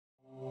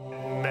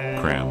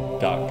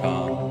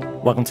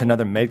MedCram.com. Welcome to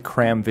another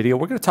MedCram video.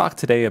 We're going to talk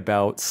today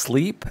about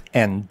sleep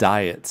and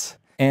diet.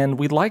 And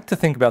we'd like to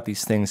think about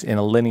these things in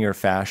a linear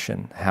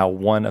fashion, how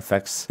one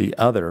affects the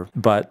other,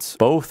 but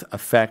both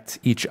affect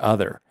each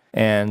other.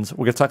 And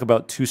we're going to talk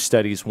about two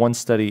studies, one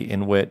study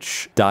in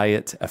which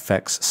diet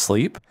affects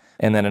sleep,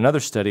 and then another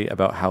study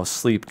about how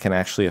sleep can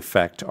actually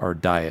affect our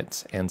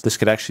diet. And this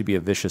could actually be a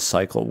vicious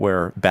cycle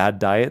where bad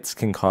diets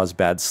can cause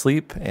bad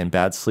sleep, and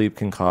bad sleep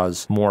can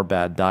cause more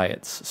bad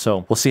diets.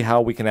 So we'll see how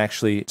we can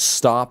actually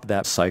stop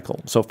that cycle.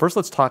 So first,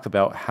 let's talk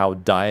about how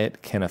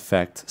diet can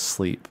affect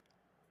sleep.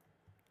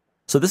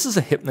 So this is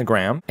a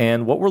hypnogram,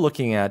 and what we're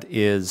looking at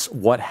is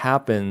what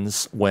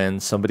happens when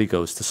somebody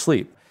goes to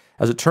sleep.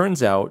 As it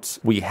turns out,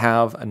 we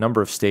have a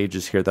number of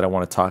stages here that I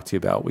want to talk to you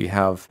about. We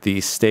have the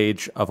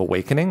stage of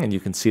awakening, and you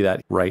can see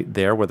that right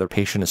there where the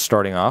patient is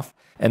starting off.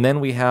 And then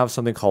we have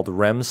something called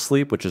REM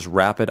sleep, which is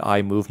rapid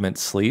eye movement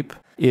sleep.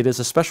 It is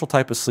a special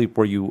type of sleep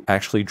where you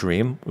actually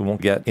dream. We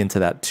won't get into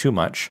that too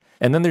much.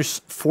 And then there's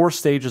 4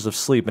 stages of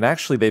sleep, and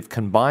actually they've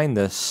combined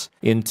this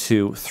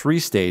into 3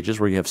 stages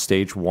where you have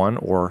stage 1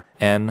 or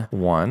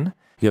N1.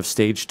 You have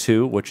stage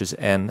 2, which is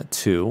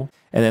N2.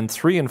 And then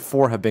 3 and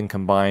 4 have been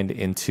combined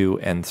into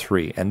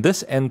N3. And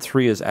this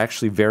N3 is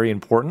actually very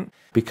important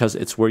because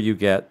it's where you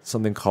get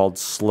something called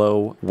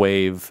slow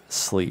wave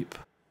sleep.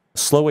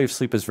 Slow wave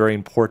sleep is very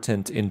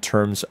important in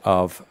terms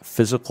of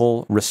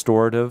physical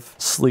restorative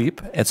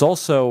sleep. It's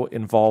also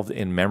involved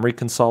in memory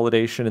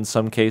consolidation in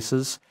some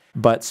cases.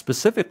 But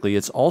specifically,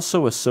 it's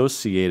also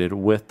associated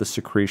with the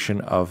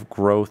secretion of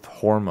growth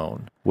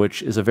hormone,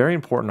 which is a very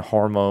important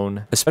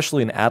hormone,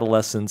 especially in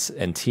adolescents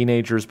and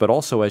teenagers, but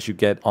also as you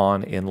get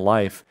on in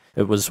life.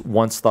 It was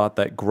once thought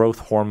that growth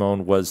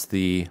hormone was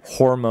the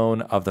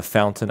hormone of the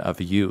fountain of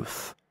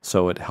youth.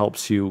 So it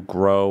helps you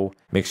grow,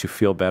 makes you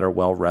feel better,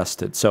 well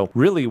rested. So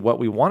really what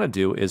we want to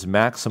do is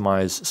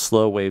maximize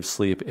slow wave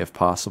sleep if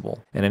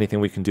possible. And anything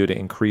we can do to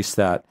increase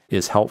that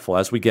is helpful.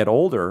 As we get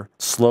older,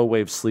 slow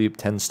wave sleep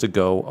tends to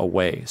go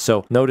away.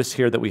 So notice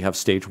here that we have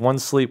stage 1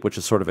 sleep, which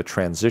is sort of a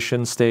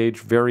transition stage,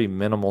 very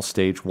minimal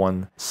stage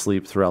 1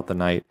 sleep throughout the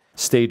night.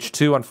 Stage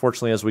 2,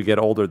 unfortunately, as we get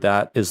older,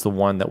 that is the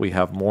one that we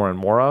have more and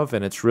more of.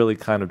 And it's really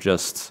kind of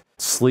just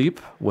sleep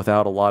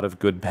without a lot of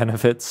good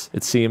benefits,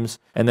 it seems.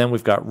 And then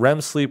we've got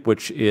REM sleep,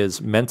 which is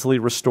mentally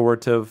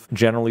restorative,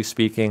 generally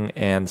speaking,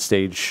 and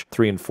stage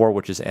 3 and 4,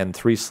 which is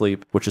N3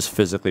 sleep, which is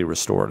physically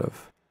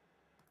restorative.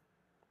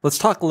 Let's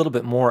talk a little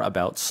bit more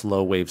about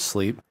slow wave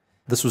sleep.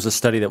 This was a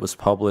study that was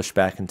published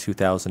back in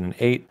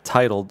 2008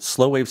 titled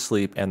Slow Wave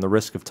Sleep and the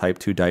Risk of Type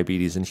 2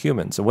 Diabetes in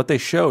Humans. And what they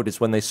showed is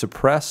when they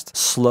suppressed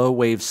slow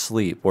wave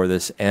sleep, or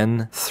this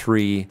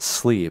N3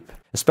 sleep,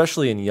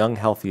 especially in young,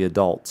 healthy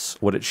adults,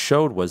 what it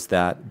showed was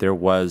that there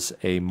was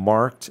a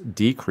marked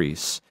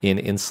decrease in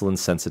insulin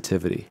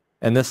sensitivity.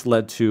 And this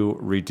led to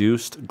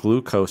reduced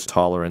glucose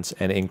tolerance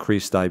and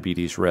increased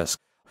diabetes risk.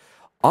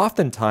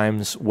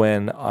 Oftentimes,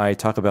 when I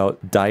talk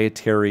about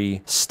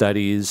dietary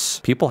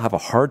studies, people have a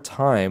hard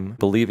time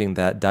believing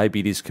that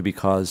diabetes could be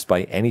caused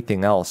by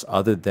anything else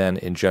other than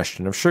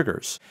ingestion of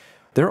sugars.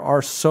 There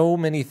are so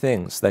many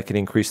things that can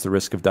increase the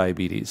risk of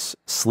diabetes.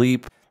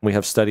 Sleep. We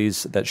have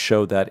studies that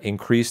show that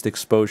increased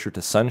exposure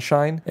to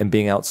sunshine and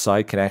being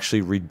outside can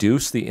actually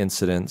reduce the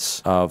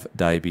incidence of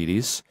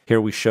diabetes. Here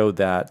we show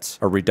that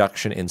a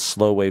reduction in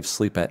slow wave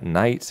sleep at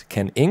night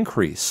can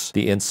increase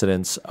the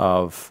incidence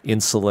of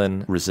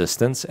insulin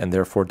resistance and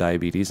therefore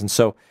diabetes. And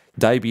so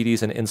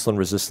diabetes and insulin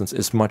resistance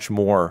is much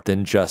more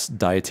than just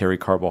dietary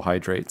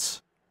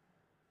carbohydrates.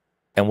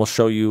 And we'll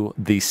show you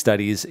the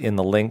studies in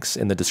the links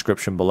in the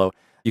description below.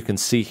 You can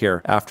see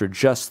here, after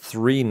just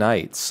 3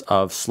 nights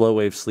of slow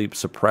wave sleep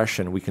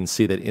suppression, we can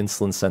see that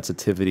insulin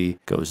sensitivity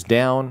goes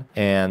down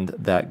and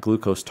that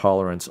glucose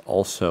tolerance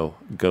also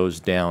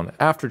goes down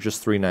after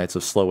just 3 nights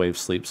of slow wave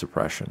sleep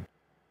suppression.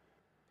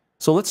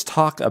 So let's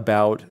talk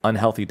about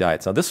unhealthy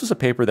diets. Now, this was a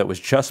paper that was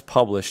just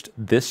published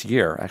this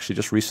year, actually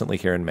just recently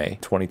here in May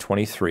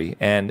 2023,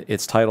 and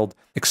it's titled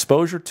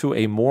Exposure to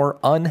a More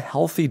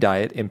Unhealthy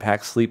Diet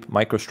Impacts Sleep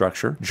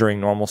Microstructure During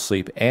Normal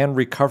Sleep and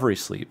Recovery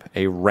Sleep,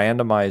 a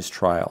Randomized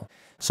Trial.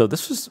 So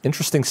this was an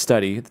interesting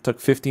study. It took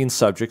 15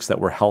 subjects that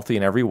were healthy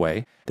in every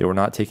way. They were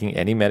not taking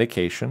any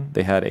medication.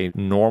 They had a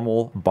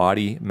normal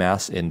body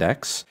mass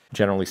index,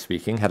 generally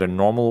speaking, had a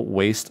normal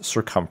waist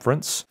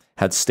circumference,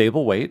 had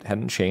stable weight,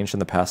 hadn't changed in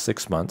the past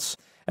 6 months,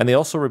 and they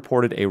also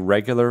reported a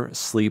regular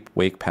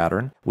sleep-wake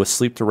pattern with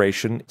sleep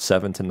duration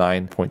 7 to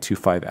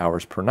 9.25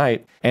 hours per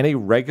night, and a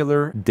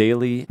regular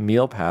daily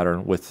meal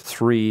pattern with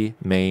 3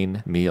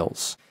 main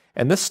meals.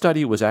 And this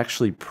study was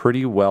actually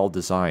pretty well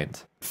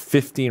designed.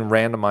 15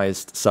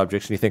 randomized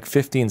subjects, and you think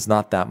 15 is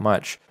not that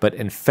much, but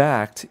in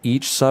fact,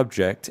 each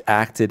subject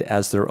acted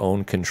as their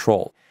own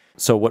control.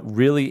 So what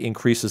really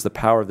increases the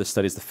power of this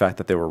study is the fact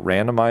that they were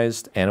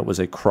randomized and it was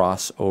a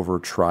crossover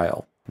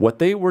trial. What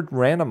they were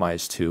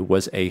randomized to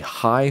was a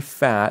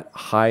high-fat,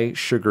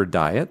 high-sugar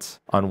diet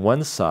on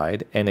one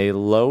side and a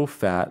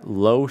low-fat,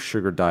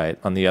 low-sugar diet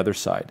on the other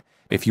side.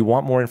 If you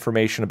want more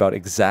information about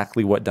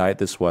exactly what diet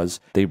this was,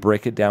 they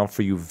break it down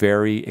for you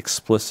very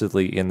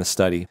explicitly in the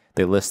study.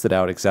 They listed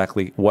out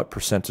exactly what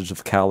percentage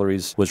of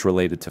calories was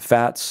related to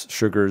fats,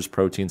 sugars,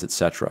 proteins,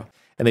 etc.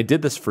 And they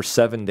did this for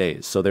 7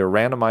 days. So they were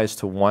randomized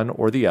to one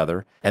or the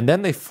other. And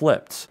then they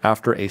flipped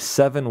after a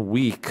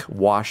 7-week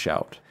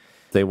washout.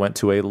 They went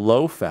to a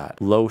low-fat,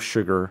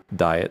 low-sugar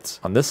diet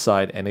on this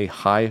side and a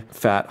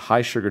high-fat,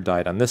 high-sugar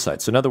diet on this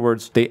side. So in other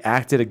words, they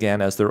acted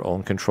again as their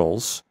own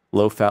controls.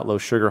 Low-fat,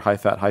 low-sugar,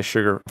 high-fat,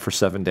 high-sugar for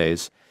 7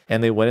 days.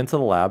 And they went into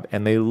the lab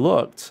and they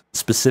looked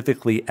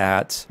specifically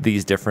at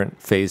these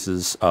different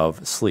phases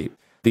of sleep.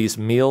 These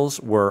meals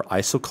were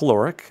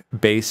isocaloric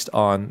based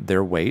on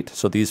their weight.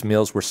 So these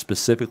meals were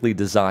specifically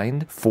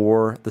designed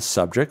for the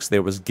subjects. They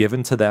was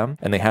given to them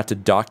and they had to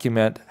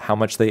document how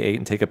much they ate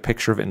and take a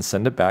picture of it and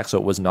send it back. So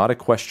it was not a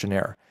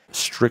questionnaire.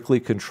 Strictly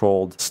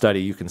controlled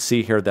study. You can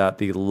see here that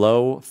the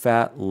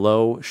low-fat,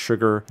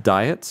 low-sugar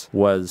diet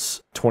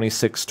was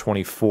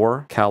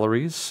 2624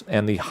 calories,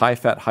 and the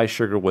high-fat,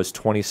 high-sugar was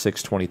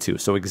 2622.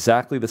 So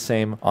exactly the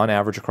same on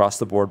average across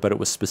the board, but it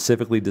was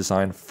specifically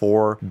designed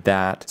for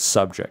that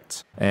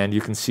subject. And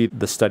you can see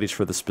the studies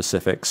for the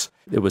specifics.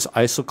 It was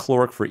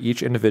isocaloric for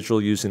each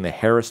individual using the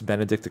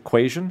Harris-Benedict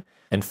equation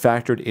and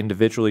factored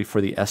individually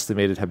for the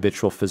estimated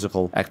habitual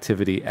physical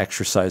activity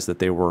exercise that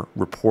they were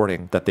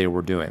reporting that they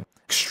were doing.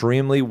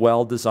 Extremely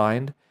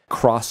well-designed,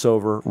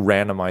 crossover,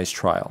 randomized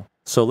trial.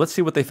 So let's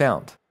see what they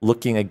found.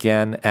 Looking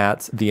again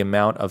at the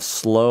amount of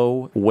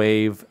slow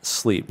wave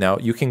sleep. Now,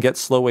 you can get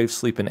slow wave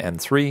sleep in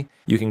N3.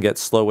 You can get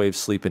slow wave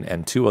sleep in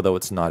N2, although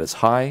it's not as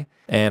high.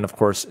 And of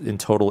course, in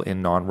total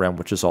in non-REM,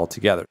 which is all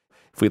together.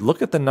 If we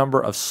look at the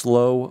number of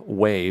slow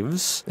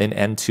waves in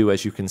N2,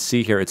 as you can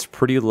see here, it's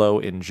pretty low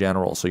in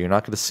general. So you're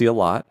not going to see a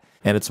lot.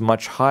 And it's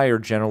much higher,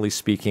 generally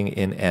speaking,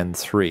 in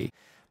N3.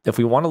 If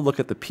we want to look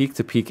at the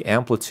peak-to-peak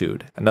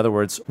amplitude, in other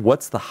words,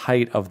 what's the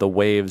height of the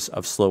waves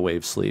of slow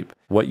wave sleep,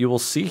 what you will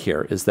see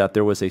here is that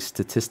there was a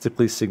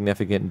statistically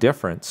significant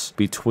difference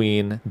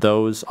between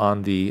those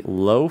on the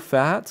low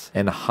fat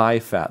and high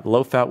fat.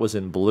 Low fat was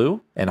in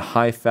blue and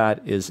high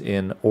fat is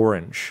in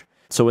orange.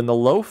 So in the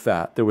low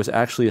fat, there was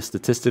actually a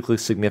statistically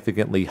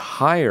significantly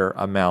higher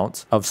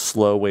amount of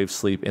slow wave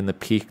sleep in the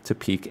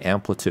peak-to-peak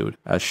amplitude,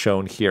 as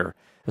shown here,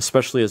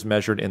 especially as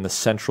measured in the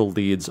central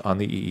leads on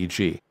the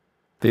EEG.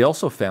 They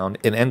also found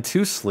in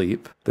N2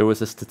 sleep, there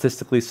was a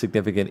statistically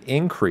significant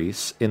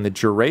increase in the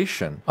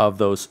duration of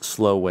those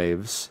slow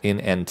waves in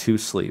N2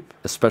 sleep,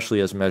 especially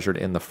as measured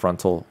in the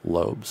frontal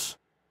lobes.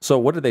 So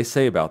what did they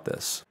say about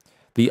this?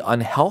 The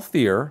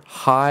unhealthier,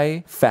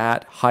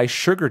 high-fat,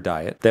 high-sugar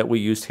diet that we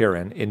used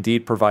herein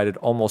indeed provided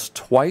almost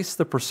twice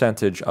the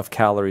percentage of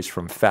calories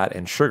from fat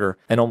and sugar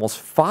and almost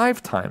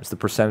 5 times the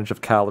percentage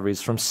of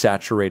calories from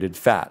saturated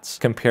fats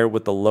compared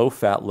with the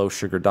low-fat,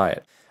 low-sugar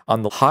diet.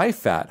 On the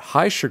high-fat,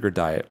 high-sugar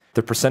diet,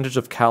 the percentage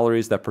of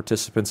calories that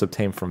participants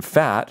obtained from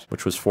fat,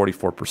 which was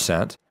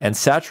 44%, and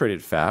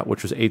saturated fat,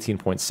 which was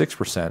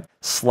 18.6%,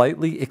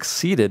 slightly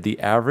exceeded the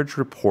average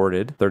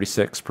reported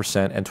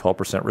 36% and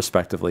 12%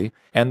 respectively,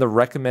 and the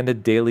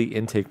recommended daily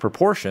intake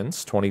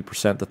proportions,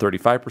 20% to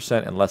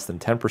 35% and less than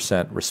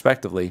 10%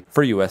 respectively,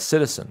 for U.S.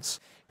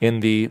 citizens in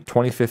the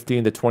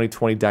 2015 to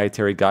 2020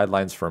 Dietary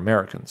Guidelines for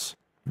Americans.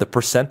 The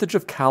percentage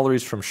of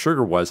calories from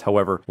sugar was,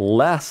 however,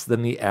 less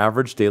than the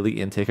average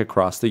daily intake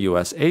across the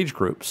U.S. age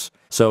groups.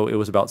 So it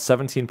was about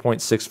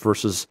 17.6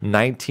 versus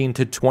 19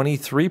 to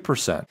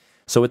 23%.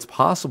 So it's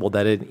possible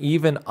that an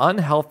even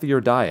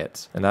unhealthier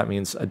diet, and that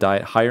means a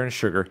diet higher in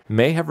sugar,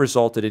 may have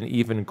resulted in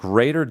even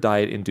greater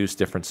diet-induced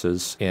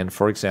differences in,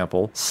 for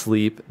example,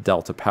 sleep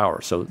delta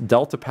power. So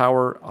delta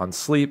power on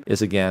sleep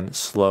is, again,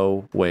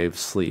 slow wave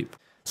sleep.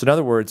 So in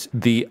other words,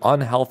 the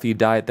unhealthy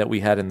diet that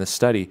we had in this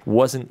study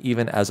wasn't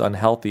even as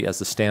unhealthy as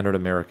the standard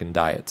American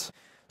diet.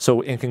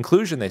 So in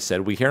conclusion, they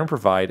said, we herein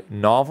provide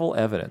novel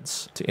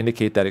evidence to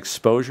indicate that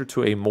exposure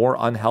to a more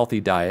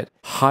unhealthy diet,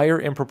 higher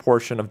in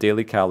proportion of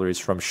daily calories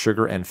from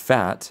sugar and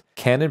fat,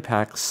 can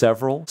impact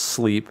several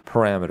sleep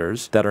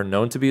parameters that are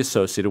known to be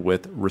associated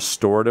with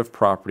restorative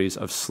properties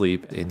of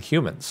sleep in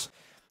humans.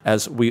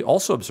 As we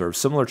also observed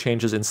similar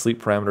changes in sleep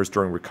parameters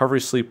during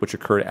recovery sleep, which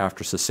occurred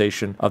after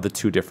cessation of the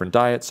 2 different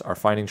diets, our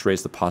findings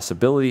raise the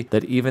possibility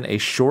that even a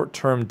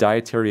short-term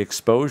dietary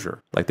exposure,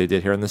 like they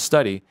did here in this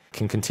study,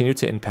 can continue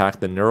to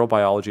impact the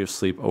neurobiology of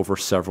sleep over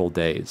several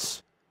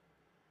days.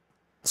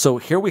 So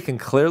here we can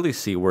clearly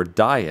see where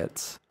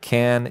diet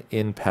can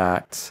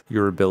impact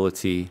your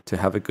ability to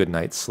have a good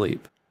night's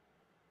sleep.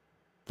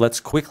 Let's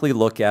quickly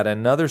look at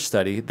another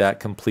study that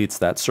completes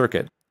that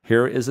circuit.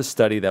 Here is a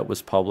study that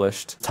was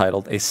published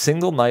titled, "A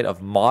Single Night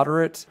of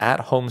Moderate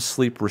At-Home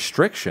Sleep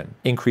Restriction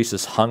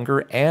Increases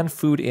Hunger and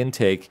Food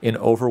Intake in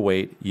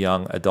Overweight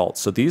Young Adults."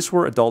 So these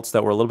were adults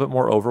that were a little bit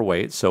more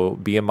overweight, so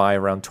BMI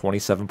around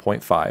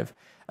 27.5.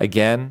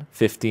 Again,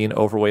 15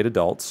 overweight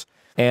adults.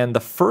 And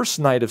the first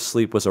night of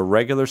sleep was a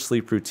regular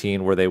sleep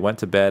routine where they went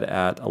to bed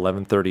at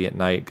 11:30 at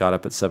night, got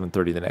up at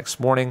 7:30 the next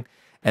morning.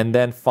 And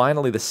then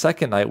finally, the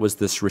second night was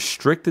this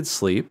restricted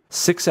sleep,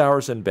 6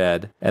 hours in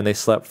bed, and they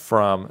slept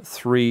from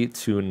 3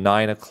 to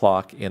 9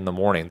 o'clock in the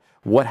morning.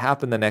 What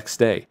happened the next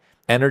day?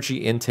 Energy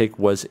intake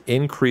was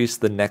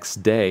increased the next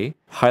day,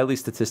 highly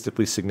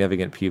statistically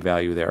significant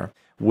p-value there,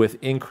 with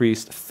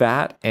increased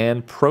fat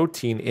and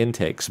protein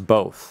intakes,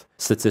 both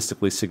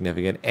statistically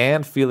significant,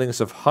 and feelings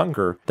of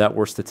hunger that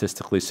were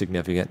statistically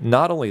significant.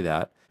 Not only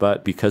that,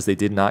 but because they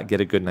did not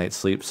get a good night's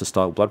sleep,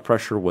 systolic blood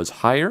pressure was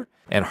higher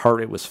and heart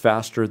rate was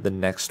faster the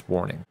next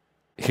morning.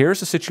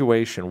 Here's a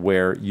situation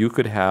where you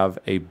could have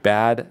a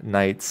bad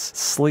night's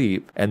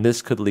sleep, and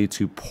this could lead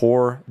to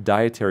poor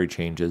dietary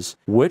changes,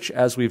 which,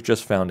 as we've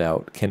just found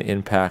out, can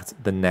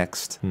impact the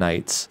next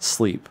night's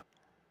sleep.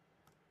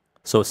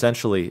 So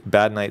essentially,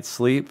 bad night's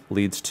sleep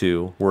leads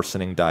to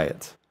worsening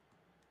diet.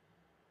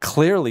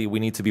 Clearly,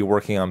 we need to be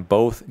working on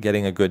both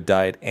getting a good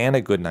diet and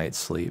a good night's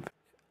sleep.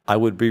 I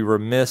would be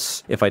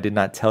remiss if I did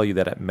not tell you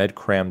that at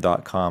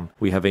MedCram.com,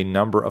 we have a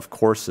number of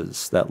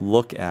courses that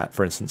look at,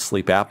 for instance,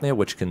 sleep apnea,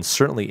 which can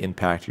certainly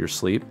impact your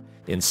sleep,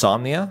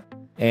 insomnia,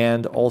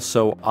 and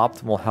also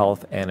optimal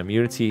health and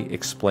immunity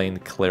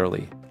explained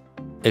clearly.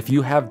 If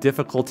you have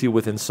difficulty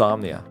with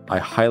insomnia, I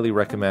highly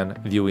recommend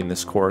viewing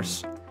this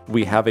course.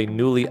 We have a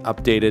newly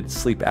updated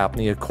sleep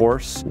apnea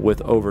course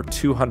with over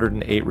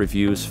 208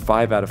 reviews,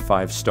 5 out of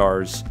 5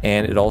 stars,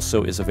 and it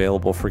also is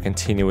available for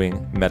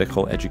continuing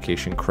medical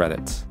education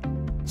credits.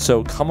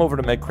 So come over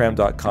to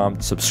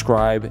medcram.com,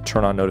 subscribe,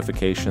 turn on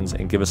notifications,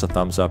 and give us a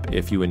thumbs up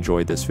if you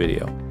enjoyed this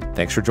video.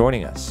 Thanks for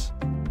joining us.